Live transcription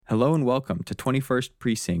Hello and welcome to 21st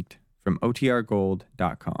Precinct from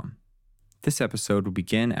OTRGold.com. This episode will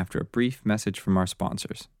begin after a brief message from our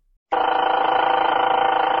sponsors.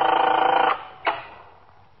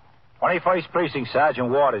 21st Precinct, Sergeant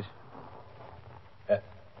Waters.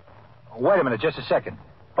 Wait a minute, just a second.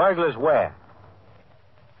 Burglars where?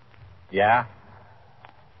 Yeah?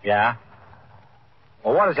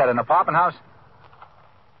 Well, what is that, an apartment house?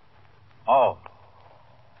 Oh.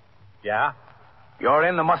 Yeah? You're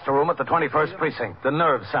in the muster room at the 21st Precinct, the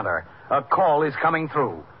nerve center. A call is coming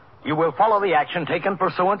through. You will follow the action taken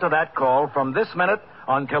pursuant to that call from this minute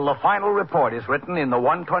until the final report is written in the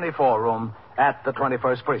 124 room at the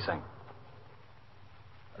 21st Precinct.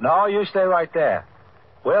 No, you stay right there.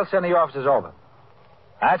 We'll send the officers over.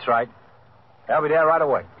 That's right. They'll be there right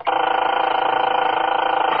away.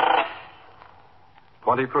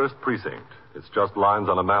 21st Precinct. It's just lines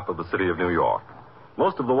on a map of the city of New York.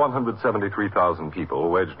 Most of the 173,000 people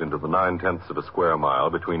wedged into the 9/10 of a square mile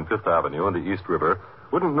between Fifth Avenue and the East River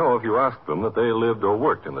wouldn't know if you asked them that they lived or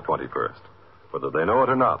worked in the 21st. Whether they know it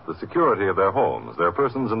or not, the security of their homes, their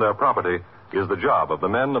persons, and their property is the job of the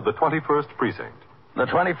men of the 21st Precinct. The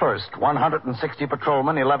 21st, 160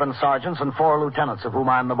 patrolmen, 11 sergeants, and 4 lieutenants, of whom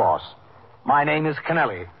I'm the boss. My name is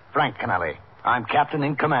Kennelly, Frank Kennelly. I'm captain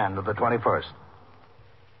in command of the 21st.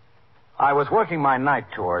 I was working my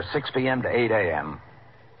night tour, 6 p.m. to 8 a.m.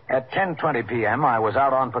 At 10:20 p.m., I was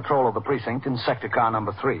out on patrol of the precinct in sector car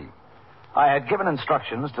number 3. I had given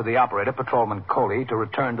instructions to the operator, Patrolman Coley, to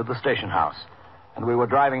return to the station house, and we were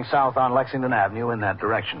driving south on Lexington Avenue in that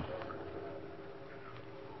direction.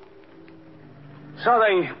 So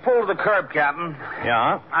they pulled the curb, Captain.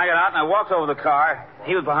 Yeah? I got out and I walked over the car.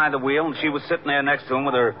 He was behind the wheel, and she was sitting there next to him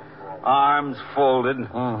with her arms folded.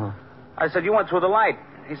 Mm-hmm. I said, "You went through the light."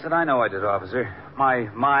 He said, "I know I did, officer. My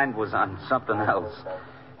mind was on something else."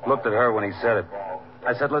 Looked at her when he said it.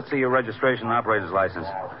 I said, "Let's see your registration and operator's license."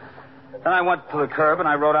 Then I went to the curb and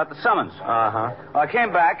I wrote out the summons. Uh-huh. Well, I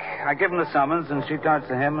came back, I give him the summons, and she turns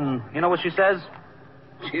to him, and you know what she says?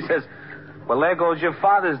 She says, "Well, there goes your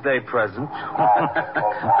Father's Day present."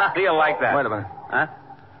 How do you like that? Wait a minute. Huh?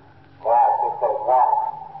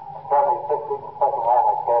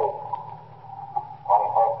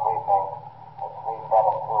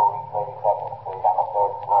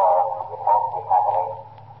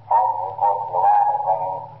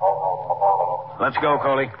 Let's go,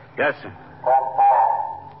 Coley. Yes, sir.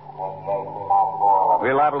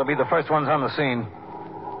 We're liable to be the first ones on the scene.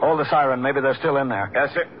 Hold the siren. Maybe they're still in there.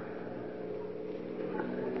 Yes, sir.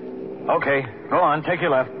 Okay. Go on. Take your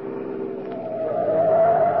left.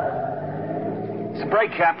 It's a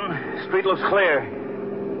break, Captain. Street looks clear.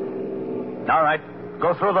 All right.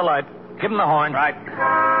 Go through the light. Give him the horn. Right.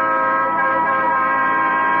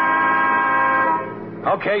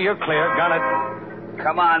 Okay, you're clear. Got it.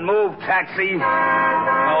 Come on, move, taxi. Nose in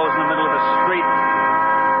the middle of the street.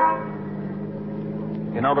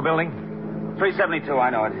 You know the building? 372, I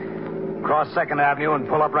know it. Cross 2nd Avenue and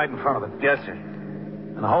pull up right in front of it. Yes, sir.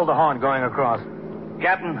 And hold the horn going across.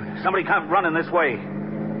 Captain, somebody come running this way.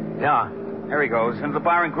 Yeah. There he goes, into the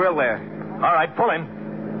bar and grill there. All right, pull him.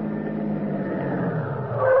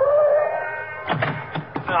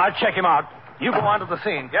 I'll check him out. You go on to the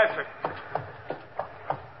scene. Yes, sir.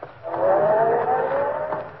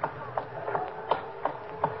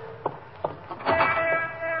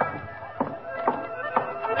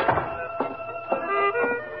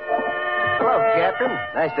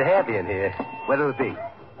 Nice to have you in here. What'll it be?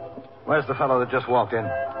 Where's the fellow that just walked in?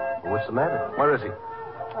 What's the matter? Where is he?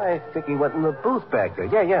 I think he went in the booth back there.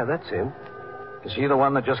 Yeah, that's him. Is he the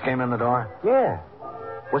one that just came in the door? Yeah.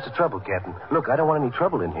 What's the trouble, Captain? Look, I don't want any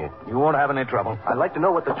trouble in here. You won't have any trouble. I'd like to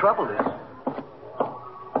know what the trouble is.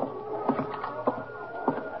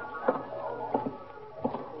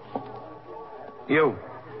 You.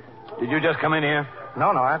 Did you just come in here?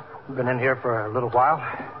 No, I've been in here for a little while.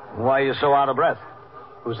 Why are you so out of breath?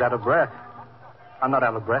 Who's out of breath? I'm not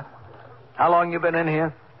out of breath. How long you been in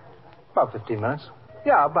here? About 15 minutes.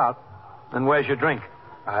 Yeah, about. And where's your drink?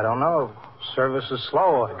 I don't know. Service is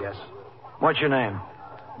slow, I guess. What's your name?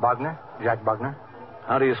 Bogner. Jack Bogner.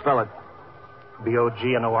 How do you spell it?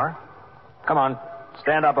 Bognor. Come on.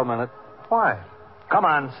 Stand up a minute. Why? Come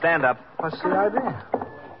on, stand up. What's the idea?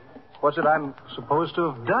 What's it I'm supposed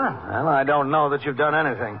to have done? Well, I don't know that you've done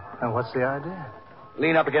anything. And what's the idea?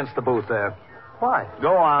 Lean up against the booth there. Why?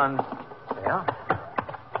 Go on. Yeah?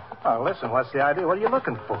 Oh, listen, what's the idea? What are you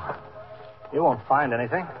looking for? You won't find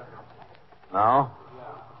anything. No?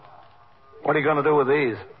 What are you going to do with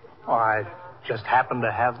these? Oh, I just happen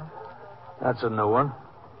to have them. That's a new one.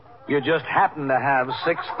 You just happen to have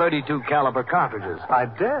 6 .32 caliber cartridges. I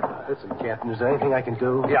did. Listen, Captain, is there anything I can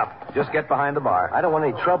do? Yeah, just get behind the bar. I don't want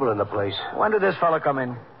any trouble in the place. When did this fella come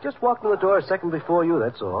in? Just walked in the door a second before you,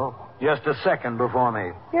 that's all. Just a second before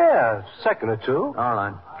me. Yeah, a second or two. All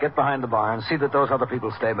right. Get behind the bar and see that those other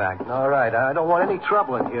people stay back. All right, I don't want any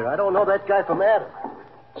trouble in here. I don't know that guy from Adam.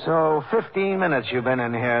 So, 15 minutes you've been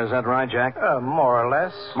in here, is that right, Jack? More or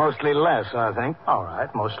less. Mostly less, I think. All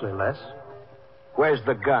right, mostly less. Where's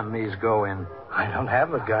the gun these go in? I don't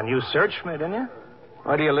have a gun. You searched me, didn't you?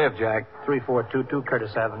 Where do you live, Jack? 3422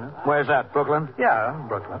 Curtis Avenue. Where's that, Brooklyn? Yeah,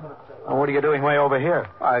 Brooklyn. Well, what are you doing way over here?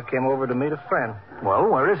 I came over to meet a friend. Well,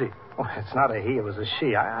 where is he? Well, it's not a he, it was a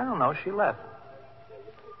she. I don't know. She left.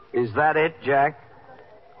 Is that it, Jack?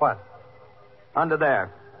 What? Under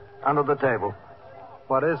there. Under the table.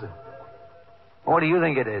 What is it? What do you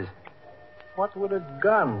think it is? What would a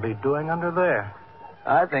gun be doing under there?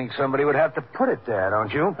 I think somebody would have to put it there,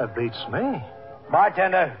 don't you? That beats me.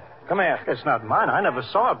 Bartender, come here. It's not mine. I never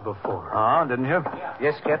saw it before. Oh, didn't you?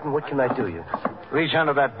 Yes, Captain, what can I do you? Reach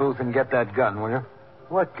under that booth and get that gun, will you?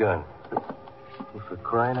 What gun? Oh, for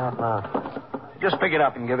crying out loud. Just pick it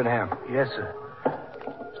up and give it to him. Yes, sir.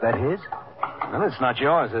 Is that his? Well, it's not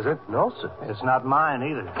yours, is it? No, sir. It's not mine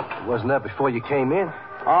either. It wasn't there before you came in.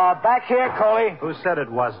 Back here, Coley. Who said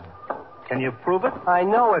it wasn't? Can you prove it? I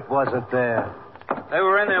know it wasn't there. They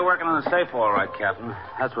were in there working on the safe, all right, Captain.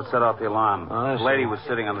 That's what set off the alarm. I The see. lady was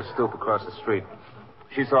sitting on the stoop across the street.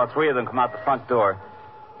 She saw 3 of them come out the front door.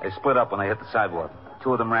 They split up when they hit the sidewalk.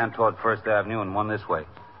 2 of them ran toward First Avenue and one this way.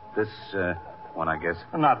 This one, I guess.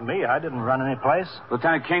 Not me. I didn't run any place.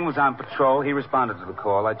 Lieutenant King was on patrol. He responded to the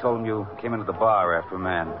call. I told him you came into the bar after a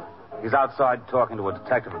man. He's outside talking to a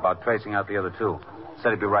detective about tracing out the other 2.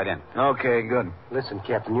 Said he'd be right in. Okay, good. Listen,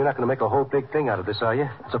 Captain, you're not going to make a whole big thing out of this, are you?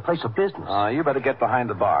 It's a place of business. You better get behind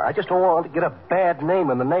the bar. I just don't want to get a bad name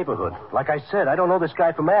in the neighborhood. Like I said, I don't know this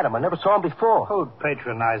guy from Adam. I never saw him before. Who'd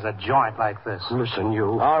patronize a joint like this? Listen,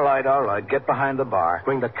 you. All right. Get behind the bar.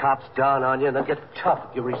 Bring the cops down on you and then get tough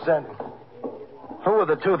if you resent me. Who were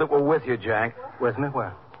the 2 that were with you, Jack? With me?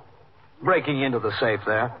 Where? Breaking into the safe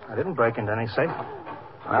there. I didn't break into any safe.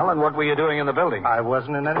 Well, and what were you doing in the building? I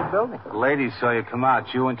wasn't in any building. The lady saw you come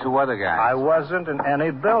out, you and 2 other guys. I wasn't in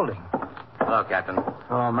any building. Hello, Captain.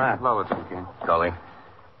 Oh, Matt. Hello, Lieutenant King. Coley.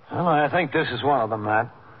 Well, I think this is one of them,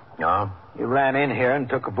 Matt. No? He ran in here and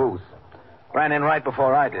took a booth. Ran in right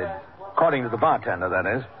before I did. According to the bartender, that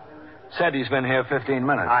is. Said he's been here 15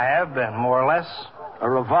 minutes. I have been, more or less. A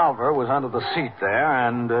revolver was under the seat there,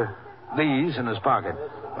 and these in his pocket.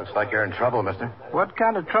 Looks like you're in trouble, mister. What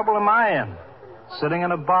kind of trouble am I in? Sitting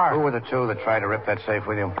in a bar. Who were the 2 that tried to rip that safe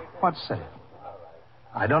with you? What safe?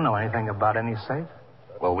 I don't know anything about any safe.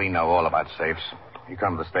 Well, we know all about safes. You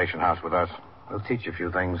come to the station house with us. We'll teach you a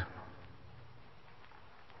few things.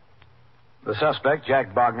 The suspect,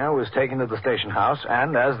 Jack Bogner, was taken to the station house,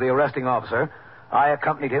 and as the arresting officer, I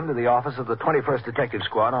accompanied him to the office of the 21st Detective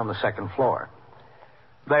Squad on the 2nd floor.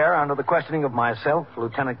 There, under the questioning of myself,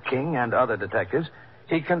 Lieutenant King, and other detectives,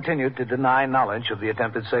 he continued to deny knowledge of the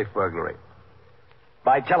attempted safe burglary.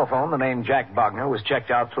 By telephone, the name Jack Bogner was checked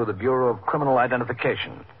out through the Bureau of Criminal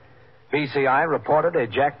Identification. BCI reported a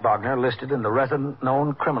Jack Bogner listed in the resident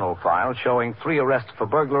known criminal file showing 3 arrests for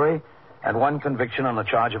burglary and 1 conviction on a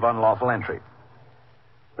charge of unlawful entry.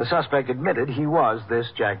 The suspect admitted he was this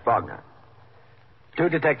Jack Bogner. 2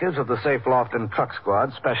 detectives of the Safe Loft and Truck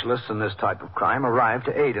Squad, specialists in this type of crime, arrived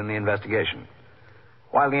to aid in the investigation.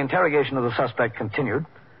 While the interrogation of the suspect continued,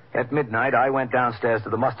 at midnight I went downstairs to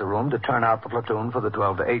the muster room to turn out the platoon for the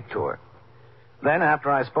 12 to 8 tour. Then,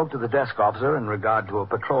 after I spoke to the desk officer in regard to a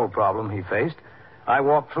patrol problem he faced, I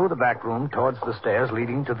walked through the back room towards the stairs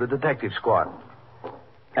leading to the detective squad.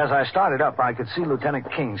 As I started up, I could see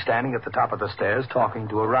Lieutenant King standing at the top of the stairs talking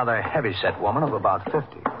to a rather heavy-set woman of about 50.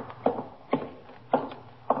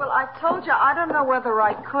 Well, I told you I don't know whether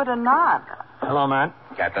I could or not. Hello, Matt.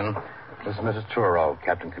 Captain, this is Mrs. Turo,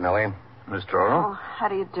 Captain Kennelly. Miss Toro? Oh, how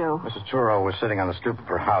do you do? Mrs. Turo was sitting on the stoop of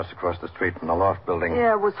her house across the street from the loft building.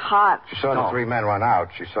 Yeah, it was hot. She saw the 3 men run out.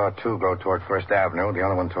 She saw 2 go toward First Avenue, the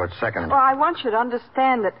other one toward 2nd. Well, I want you to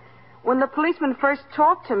understand that when the policeman first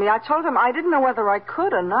talked to me, I told him I didn't know whether I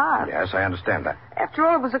could or not. Yes, I understand that. After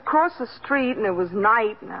all, it was across the street, and it was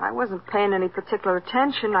night, and I wasn't paying any particular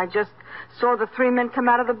attention. I just saw the 3 men come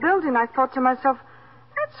out of the building. I thought to myself,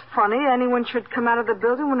 that's funny. Anyone should come out of the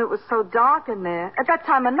building when it was so dark in there. At that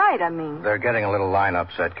time of night, I mean. They're getting a little line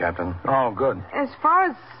upset, Captain. Oh, good. As far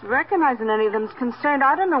as recognizing any of them's concerned,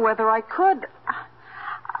 I don't know whether I could.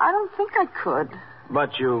 I don't think I could.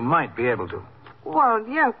 But you might be able to. Well,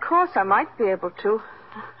 yeah, of course I might be able to.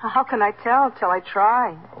 How can I tell till I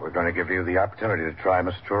try? We're going to give you the opportunity to try,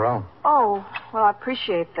 Mr. Trudeau. Oh, well, I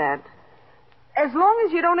appreciate that. As long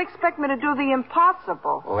as you don't expect me to do the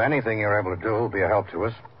impossible. Well, anything you're able to do will be a help to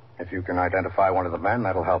us. If you can identify one of the men,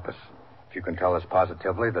 that'll help us. If you can tell us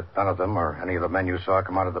positively that none of them or any of the men you saw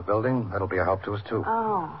come out of the building, that'll be a help to us, too.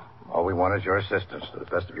 Oh. All we want is your assistance to the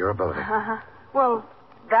best of your ability. Well,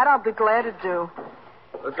 that I'll be glad to do.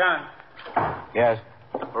 Lieutenant, Yes?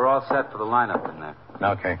 we're all set for the lineup in there.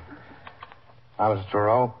 Okay. Now, Mr.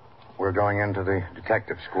 Trudeau, we're going into the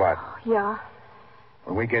detective squad. Yeah?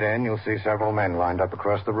 When we get in, you'll see several men lined up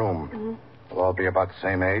across the room. Mm-hmm. They'll all be about the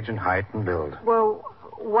same age and height and build. Well,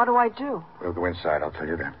 what do I do? We'll go inside. I'll tell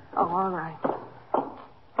you then. Oh, all right.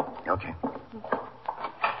 Okay.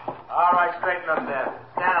 All right, straighten up there.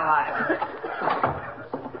 Stand in line.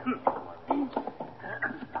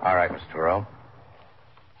 All right, Mr. Trudeau.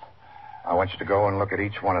 I want you to go and look at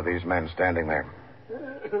each one of these men standing there.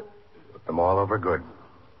 Look them all over good.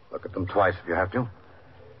 Look at them twice if you have to.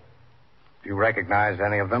 If you recognize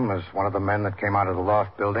any of them as one of the men that came out of the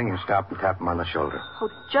loft building, you stop and tap them on the shoulder. Oh,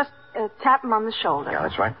 just tap him on the shoulder. Yeah,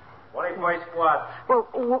 that's right. 21st squad.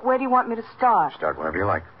 Well, where do you want me to start? Start wherever you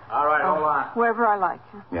like. All right, hold on. Wherever I like.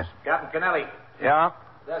 Yes. Captain Kennelly, Yeah?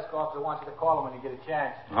 desk officer wants you to call him when you get a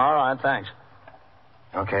chance. All right, thanks.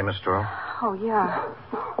 Okay, Mr. Trudeau. Oh, yeah.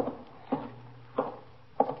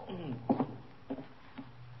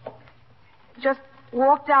 Just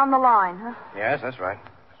walk down the line, huh? Yes, that's right.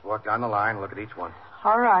 Just walk down the line and look at each one.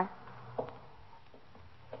 All right.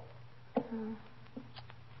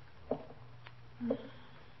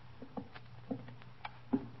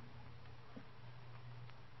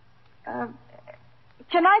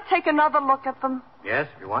 Can I take another look at them? Yes,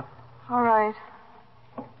 if you want. All right.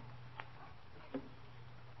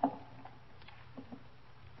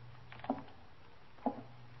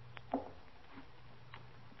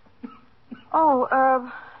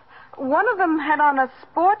 Oh, one of them had on a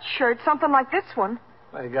sports shirt, something like this one.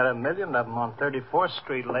 Well, you got a million of them on 34th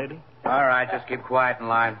Street, lady. All right, just keep quiet in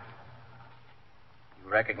line.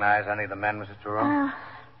 You recognize any of the men, Mrs. Trudeau?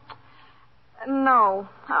 No.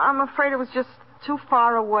 I'm afraid it was just too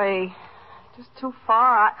far away. Just too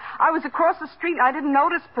far. I was across the street. I didn't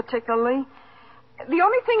notice particularly. The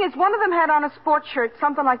only thing is one of them had on a sports shirt,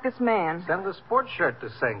 something like this man. Send the sports shirt to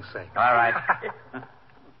Sing Sing. All right.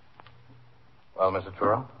 Well, Mr.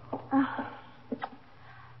 Trudeau?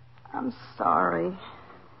 I'm sorry.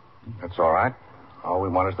 That's all right. All we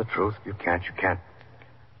want is the truth. If you can't, you can't.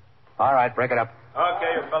 All right, break it up.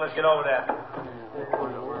 Okay, you fellas, get over there.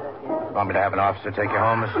 Want me to have an officer take you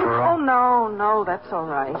home, Mr. Oh, Trudeau? no, that's all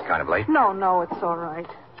right. It's kind of late. No, it's all right.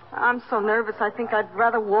 I'm so nervous, I think I'd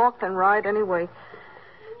rather walk than ride anyway.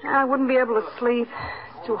 I wouldn't be able to sleep.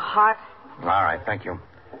 It's too hot. All right, thank you.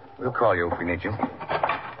 We'll call you if we need you.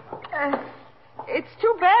 It's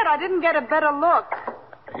too bad I didn't get a better look.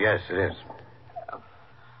 Yes, it is.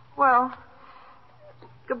 Well,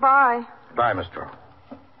 goodbye. Goodbye, Mr. Trudeau.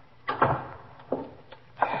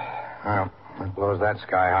 Well, that blows that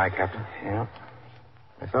sky high, Captain. Yeah.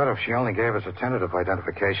 I thought if she only gave us a tentative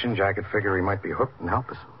identification, Jack could figure he might be hooked and help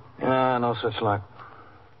us. Yeah, no such luck.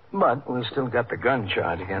 But we still got the gun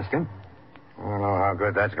charge against him. I don't know how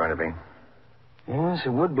good that's going to be. Yes, it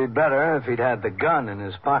would be better if he'd had the gun in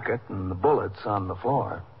his pocket and the bullets on the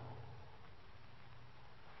floor.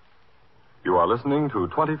 You are listening to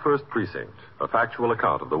 21st Precinct, a factual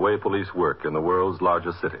account of the way police work in the world's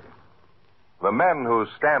largest city. The men who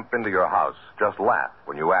stamp into your house just laugh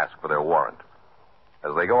when you ask for their warrant.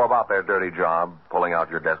 As they go about their dirty job, pulling out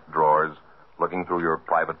your desk drawers, looking through your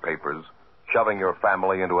private papers, shoving your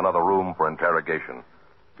family into another room for interrogation,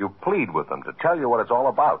 you plead with them to tell you what it's all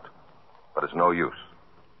about. But it's no use.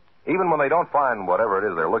 Even when they don't find whatever it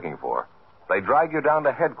is they're looking for, they drag you down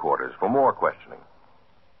to headquarters for more questioning.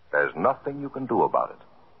 There's nothing you can do about it.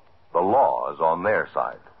 The law is on their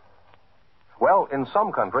side. Well, in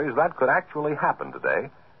some countries, that could actually happen today,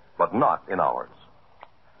 but not in ours.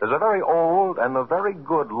 There's a very old and a very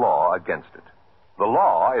good law against it. The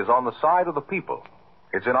law is on the side of the people.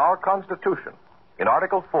 It's in our Constitution, in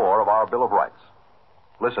Article 4 of our Bill of Rights.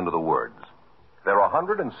 Listen to the words. They're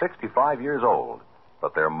 165 years old,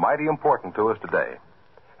 but they're mighty important to us today.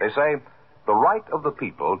 They say, the right of the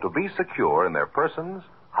people to be secure in their persons,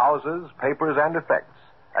 houses, papers, and effects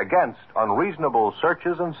against unreasonable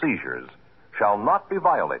searches and seizures shall not be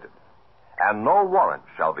violated, and no warrant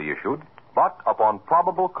shall be issued but upon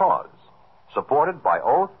probable cause, supported by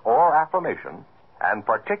oath or affirmation, and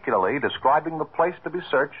particularly describing the place to be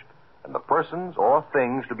searched and the persons or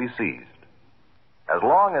things to be seized. As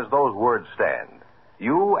long as those words stand,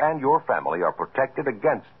 You and your family are protected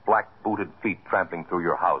against black-booted feet tramping through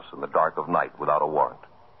your house in the dark of night without a warrant.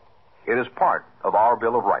 It is part of our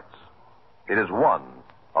Bill of Rights. It is one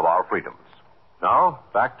of our freedoms. Now,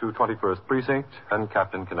 back to 21st Precinct and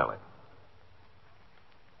Captain Kennelly.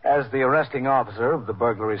 As the arresting officer of the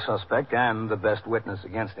burglary suspect and the best witness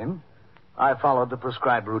against him, I followed the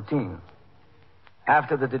prescribed routine.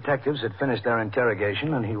 After the detectives had finished their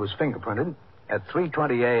interrogation and he was fingerprinted, at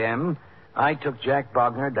 3:20 a.m., I took Jack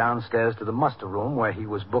Bogner downstairs to the muster room where he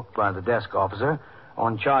was booked by the desk officer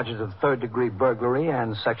on charges of third-degree burglary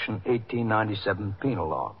and Section 1897 penal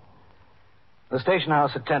law. The station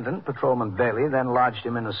house attendant, Patrolman Bailey, then lodged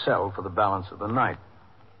him in a cell for the balance of the night.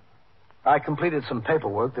 I completed some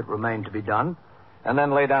paperwork that remained to be done, and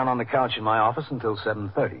then lay down on the couch in my office until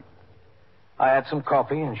 7:30. I had some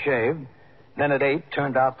coffee and shaved, then at 8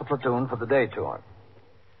 turned out the platoon for the day tour.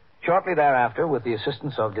 Shortly thereafter, with the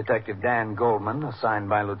assistance of Detective Dan Goldman, assigned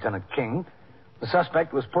by Lieutenant King, the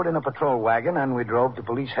suspect was put in a patrol wagon and we drove to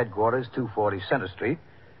police headquarters, 240 Center Street,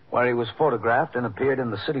 where he was photographed and appeared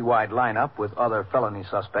in the citywide lineup with other felony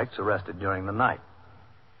suspects arrested during the night.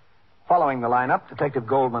 Following the lineup, Detective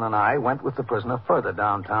Goldman and I went with the prisoner further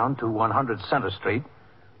downtown to 100 Center Street,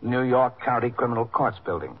 New York County Criminal Courts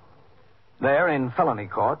Building. There, in felony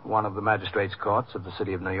court, one of the magistrates' courts of the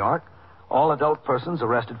city of New York, all adult persons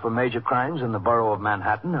arrested for major crimes in the borough of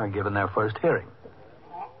Manhattan are given their first hearing.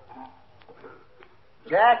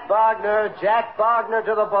 Jack Bogner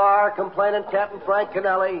to the bar. Complainant Captain Frank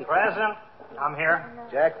Kennelly. Present. I'm here.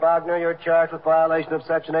 Jack Bogner, you're charged with violation of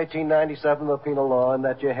Section 1897 of the penal law and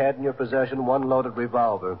that you had in your possession one loaded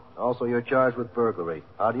revolver. Also, you're charged with burglary.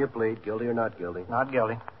 How do you plead, guilty or not guilty? Not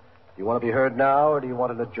guilty. Do you want to be heard now, or do you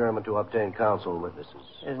want an adjournment to obtain counsel and witnesses?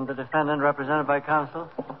 Isn't the defendant represented by counsel?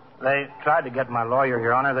 They tried to get my lawyer,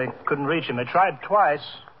 Your Honor. They couldn't reach him. They tried twice.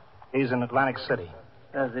 He's in Atlantic City.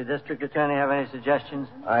 Does the district attorney have any suggestions?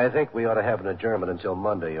 I think we ought to have an adjournment until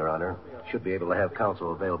Monday, Your Honor. Should be able to have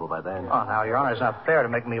counsel available by then. Oh, now, Your Honor, it's not fair to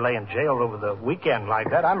make me lay in jail over the weekend like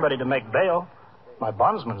that. I'm ready to make bail. My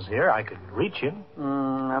bondsman's here. I could reach him.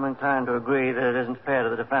 I'm inclined to agree that it isn't fair to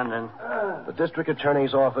the defendant. The district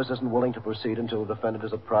attorney's office isn't willing to proceed until the defendant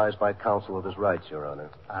is apprised by counsel of his rights, Your Honor.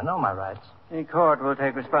 I know my rights. The court will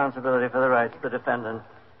take responsibility for the rights of the defendant.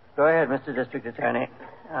 Go ahead, Mr. District Attorney,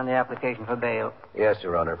 on the application for bail. Yes,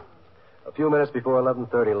 Your Honor. A few minutes before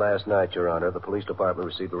 11:30 last night, Your Honor, the police department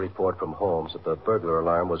received a report from Holmes that the burglar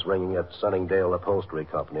alarm was ringing at Sunningdale Upholstery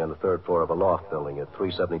Company on the third floor of a loft building at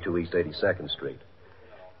 372 East 82nd Street.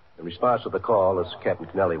 In response to the call, as Captain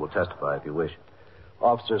Kennelly will testify if you wish,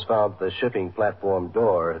 officers found the shipping platform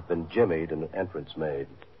door had been jimmied and an entrance made.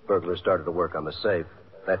 Burglars started to work on the safe.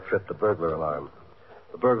 That tripped the burglar alarm.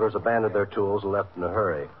 The burglars abandoned their tools and left in a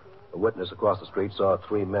hurry. A witness across the street saw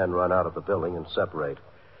 3 men run out of the building and separate.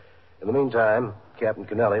 In the meantime, Captain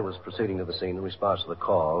Kennelly was proceeding to the scene in response to the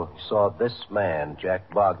call. He saw this man,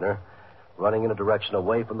 Jack Bogner, running in a direction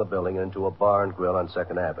away from the building and into a bar and grill on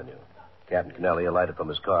 2nd Avenue. Captain Kennelly alighted from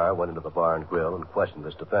his car, went into the bar and grill, and questioned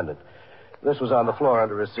this defendant. This was on the floor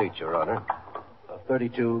under his seat, Your Honor. A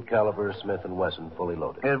 .32 caliber Smith & Wesson, fully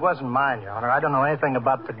loaded. It wasn't mine, Your Honor. I don't know anything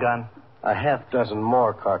about the gun. A half dozen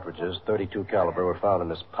more cartridges, .32 caliber, were found in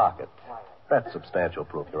his pocket. That's substantial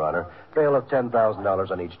proof, Your Honor. Bail of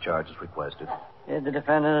 $10,000 on each charge is requested. Did the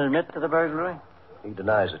defendant admit to the burglary? He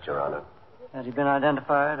denies it, Your Honor. Has he been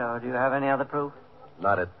identified, or do you have any other proof?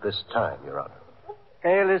 Not at this time, Your Honor.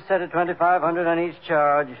 Bail is set at $2,500 on each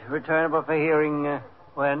charge. Returnable for hearing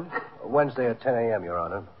when? Wednesday at 10 a.m., Your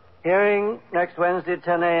Honor. Hearing next Wednesday at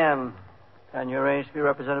 10 a.m. Can you arrange to be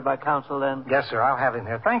represented by counsel then? Yes, sir. I'll have him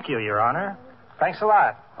here. Thank you, Your Honor. Thanks a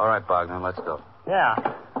lot. All right, Bogner, let's go. Yeah.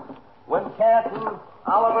 Captain.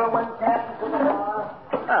 Oliver, Captain.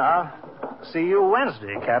 I'll see you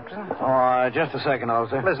Wednesday, Captain. Oh, just a second,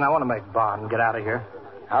 officer. Listen, I want to make bond and get out of here.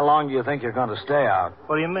 How long do you think you're going to stay out?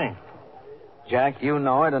 What do you mean? Jack, you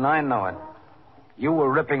know it and I know it. You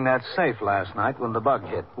were ripping that safe last night when the bug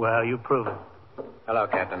hit. Well, you prove it. Hello,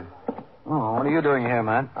 Captain. Oh, what are you doing here,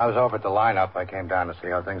 man? I was over at the lineup. I came down to see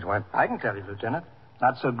how things went. I can tell you, Lieutenant.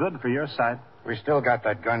 Not so good for your side. We still got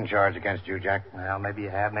that gun charge against you, Jack. Well, maybe you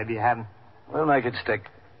have, maybe you haven't. We'll make it stick.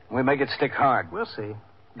 We make it stick hard. We'll see.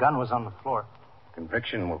 Gun was on the floor.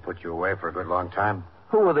 Conviction will put you away for a good long time.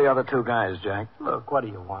 Who were the other 2 guys, Jack? Look, what do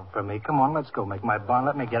you want from me? Come on, let's go make my bond.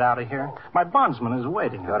 Let me get out of here. My bondsman is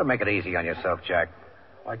waiting. You ought to make it easy on yourself, Jack.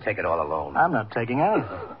 Why take it all alone? I'm not taking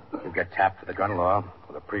anything. You get tapped for the gun law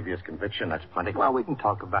with a previous conviction, that's plenty. Well, we can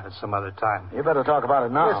talk about it some other time. You better talk about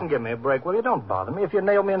it now. Listen, give me a break, will you? Don't bother me. If you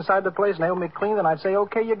nail me inside the place, nail me clean, then I'd say,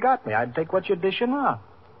 okay, you got me. I'd take what you're dishing out.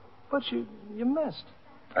 But you missed.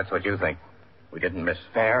 That's what you think. We didn't miss.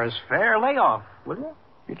 Fair is fair. Lay off, will you?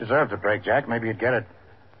 You deserved a break, Jack. Maybe you'd get it.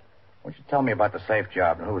 Why don't you tell me about the safe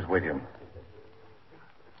job and who was with you?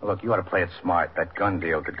 Look, you ought to play it smart. That gun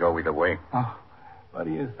deal could go either way. Oh, what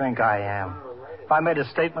do you think I am? If I made a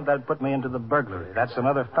statement, that'd put me into the burglary. That's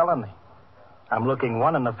another felony. I'm looking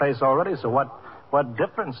one in the face already, so what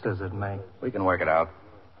difference does it make? We can work it out.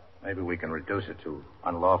 Maybe we can reduce it to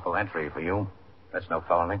unlawful entry for you. That's no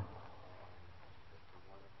felony.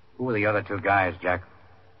 Who were the other two guys, Jack?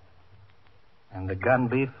 And the gun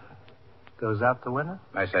beef goes out the window?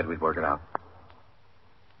 I said we'd work it out.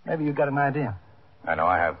 Maybe you got an idea. I know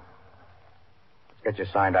I have. Let's get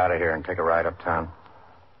you signed out of here and take a ride uptown.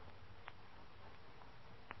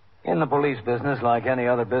 In the police business, like any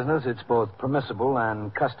other business, it's both permissible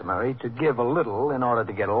and customary to give a little in order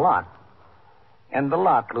to get a lot. And the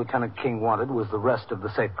lot Lieutenant King wanted was the rest of the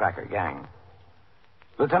safecracker gang.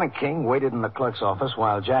 Lieutenant King waited in the clerk's office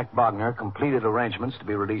while Jack Bogner completed arrangements to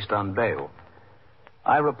be released on bail.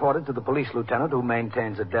 I reported to the police lieutenant who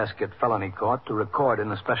maintains a desk at felony court to record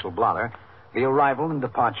in a special blotter the arrival and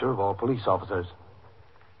departure of all police officers.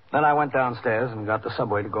 Then I went downstairs and got the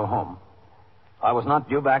subway to go home. I was not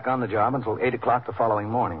due back on the job until 8 o'clock the following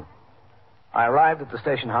morning. I arrived at the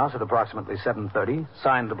station house at approximately 7:30,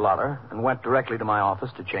 signed the blotter, and went directly to my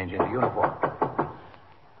office to change into uniform.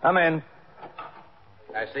 Come in.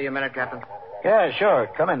 Can I see you a minute, Captain? Yeah, sure.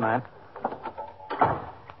 Come in, man.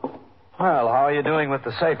 Well, how are you doing with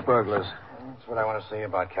the safe burglars? That's what I want to see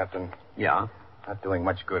about, Captain. Yeah? Not doing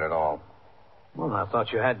much good at all. Well, I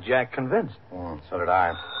thought you had Jack convinced. So did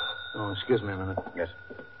I. Oh, excuse me a minute. Yes.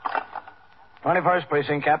 21st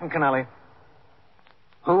Precinct, Captain Kennelly.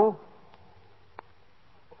 Who?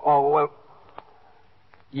 Oh, well...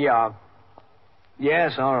 Yeah.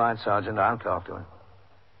 Yes, all right, Sergeant. I'll talk to him.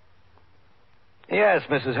 Yes,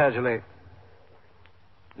 Mrs. Hedgerly.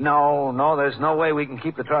 No, there's no way we can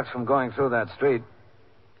keep the trucks from going through that street.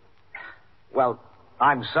 Well,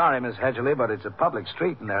 I'm sorry, Miss Hedgerly, but it's a public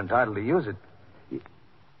street and they're entitled to use it.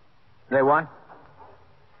 They what?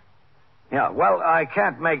 Yeah, well, I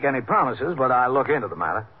can't make any promises, but I'll look into the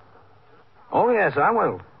matter. Oh, yes, I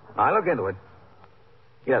will. I'll look into it.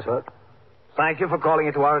 Yes, sir. Thank you for calling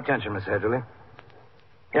it to our attention, Miss Hedgerly.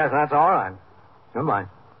 Yes, that's all right. Goodbye.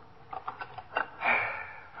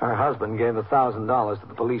 Her husband gave $1,000 to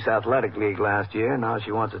the Police Athletic League last year, and now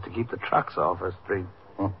she wants us to keep the trucks off her street.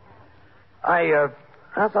 I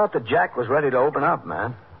thought that Jack was ready to open up,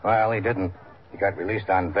 man. Well, he didn't. He got released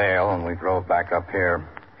on bail, and we drove back up here.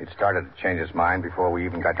 He'd started to change his mind before we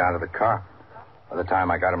even got down to the car. By the time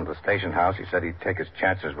I got him to the station house, he said he'd take his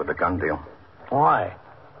chances with the gun deal. Why?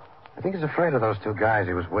 I think he's afraid of those two guys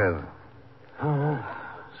he was with.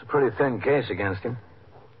 It's a pretty thin case against him.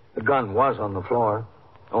 The gun was on the floor.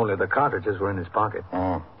 Only the cartridges were in his pocket.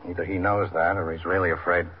 Either he knows that or he's really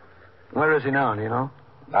afraid. Where is he now, do you know?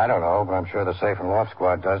 I don't know, but I'm sure the Safe and Loft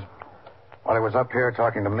Squad does. While he was up here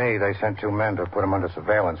talking to me, they sent 2 men to put him under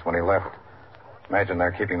surveillance when he left. Imagine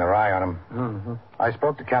they're keeping their eye on him. Mm-hmm. I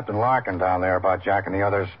spoke to Captain Larkin down there about Jack and the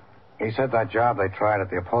others. He said that job they tried at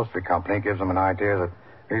the upholstery company gives them an idea that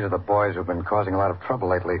these are the boys who've been causing a lot of trouble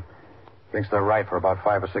lately. Thinks they're right for about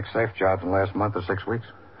 5 or 6 safe jobs in the last month or 6 weeks.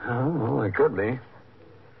 Oh, well, they could be.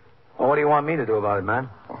 Well, what do you want me to do about it, man?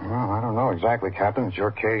 Well, I don't know exactly, Captain. It's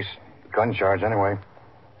your case. Gun charge, anyway.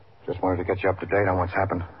 Just wanted to get you up to date on what's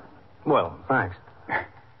happened. Well, thanks.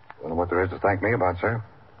 Don't know what there is to thank me about, sir.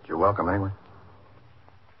 You're welcome, anyway.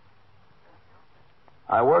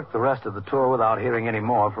 I worked the rest of the tour without hearing any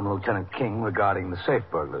more from Lieutenant King regarding the safe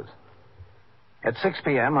burglars. At 6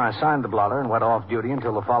 p.m., I signed the blotter and went off duty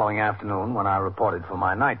until the following afternoon when I reported for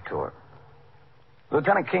my night tour.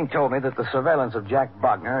 Lieutenant King told me that the surveillance of Jack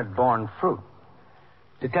Bogner had borne fruit.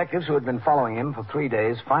 Detectives who had been following him for 3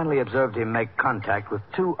 days finally observed him make contact with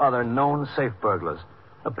 2 other known safe burglars,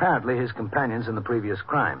 apparently his companions in the previous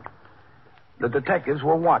crime. The detectives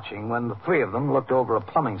were watching when the 3 of them looked over a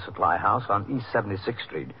plumbing supply house on East 76th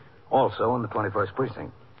Street, also in the 21st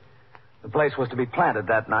Precinct. The place was to be planted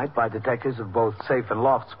that night by detectives of both Safe and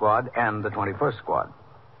Loft Squad and the 21st Squad.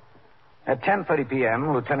 At 10:30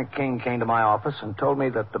 p.m., Lieutenant King came to my office and told me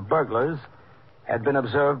that the burglars had been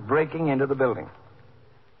observed breaking into the building.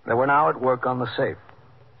 They were now at work on the safe.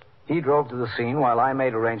 He drove to the scene while I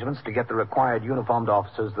made arrangements to get the required uniformed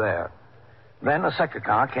officers there. Then a sector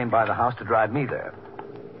car came by the house to drive me there.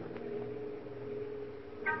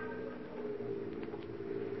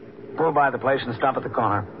 Pull by the place and stop at the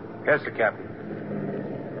corner. Yes, sir, Captain.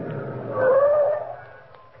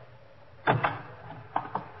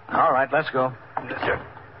 All right, let's go. Yes, sir.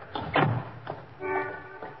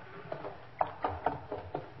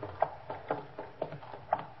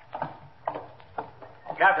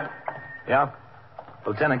 Captain. Yeah?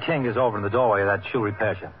 Lieutenant King is over in the doorway of that shoe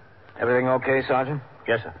repair shop. Everything okay, Sergeant?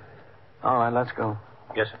 Yes, sir. All right, let's go.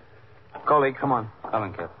 Yes, sir. Coley, come on.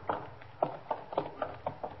 Coming, Captain.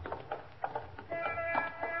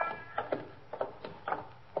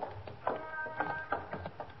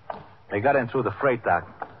 They got in through the freight dock.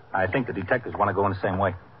 I think the detectives want to go in the same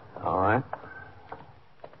way. All right.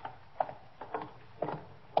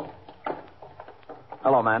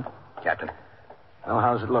 Hello, man. Captain, Well,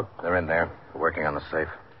 how's it look? they're in there. We're working on the safe.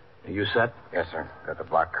 Are you set? Yes, sir. Got the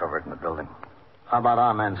block covered in the building. How about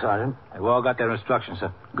our men, Sergeant? They've all got their instructions,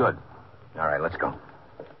 sir. Good. All right, let's go.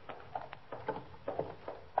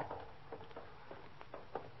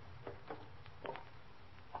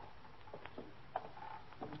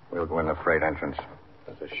 We'll go in the freight entrance.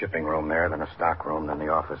 There's a shipping room there, then a stock room, then the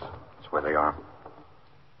office. That's where they are.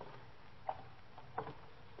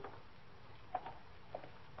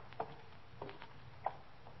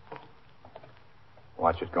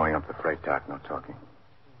 Watch it going up the freight dock, no talking.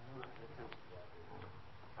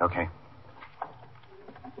 Okay.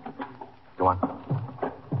 Go on.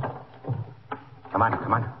 Come on,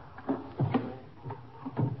 come on.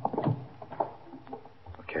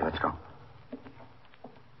 Okay, let's go.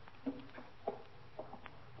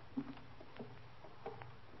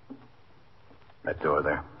 That door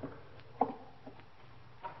there.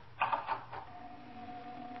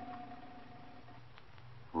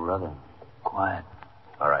 Brother, quiet.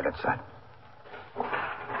 All right, inside.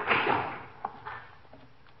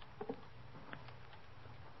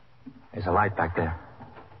 There's a light back there.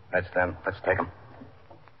 That's them. Let's take them.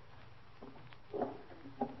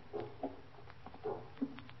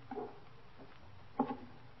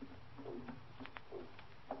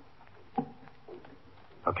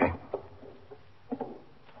 Okay.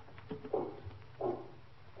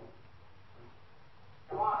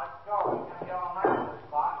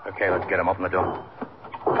 Okay, let's get him. Open the door.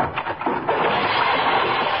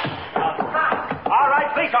 All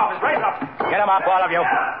right, police officers, raise up. Get him up, all of you.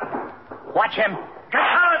 Watch him. Get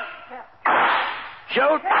out!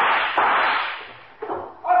 Shoot! Okay,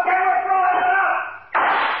 we're throwing it up.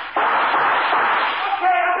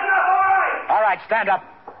 Okay, that's enough, all right. All right, stand up.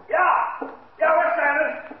 Yeah, we're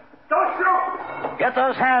standing. Don't shoot. Get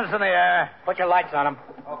those hands in the air. Put your lights on him.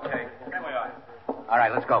 Okay, here we are. All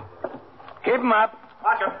right, let's go. Keep them up.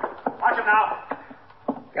 Watch him now.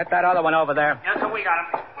 Get that other one over there. Yes, sir, we got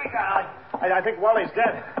him. I think Wally's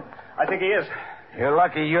dead. I think he is. You're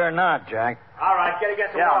lucky you're not, Jack. All right, get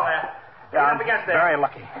against the wall there. Get up against there. Very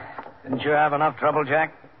lucky. Didn't you have enough trouble,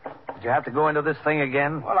 Jack? Did you have to go into this thing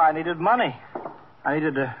again? Well, I needed money. I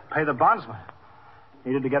needed to pay the bondsman.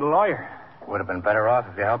 Needed to get a lawyer. Would have been better off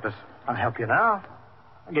if you helped us. I'll help you now.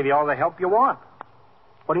 I'll give you all the help you want.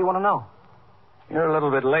 What do you want to know? You're a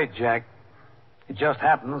little bit late, Jack. It just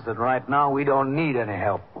happens that right now we don't need any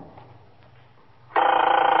help.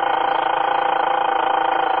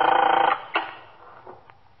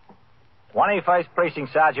 First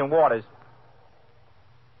Precinct Sergeant Waters.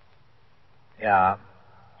 Yeah.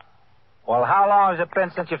 Well, how long has it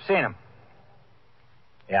been since you've seen him?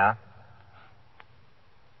 Yeah.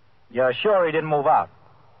 You're sure he didn't move out?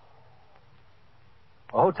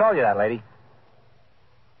 Well, who told you that, lady?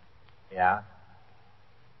 Yeah.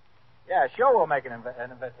 Yeah, sure, we'll make an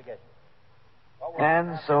investigation.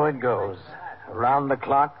 And so it goes. Around the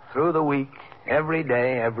clock, through the week, every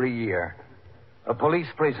day, every year. A police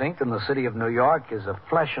precinct in the city of New York is a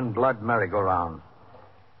flesh and blood merry-go-round.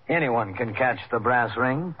 Anyone can catch the brass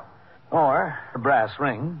ring, or the brass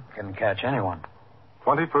ring can catch anyone.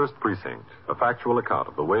 21st Precinct, a factual account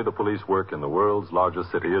of the way the police work in the world's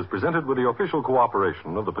largest city, is presented with the official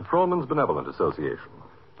cooperation of the Patrolmen's Benevolent Association,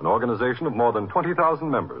 an organization of more than 20,000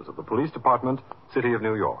 members of the Police Department, City of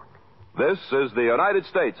New York. This is the United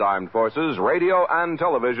States Armed Forces Radio and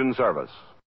Television Service.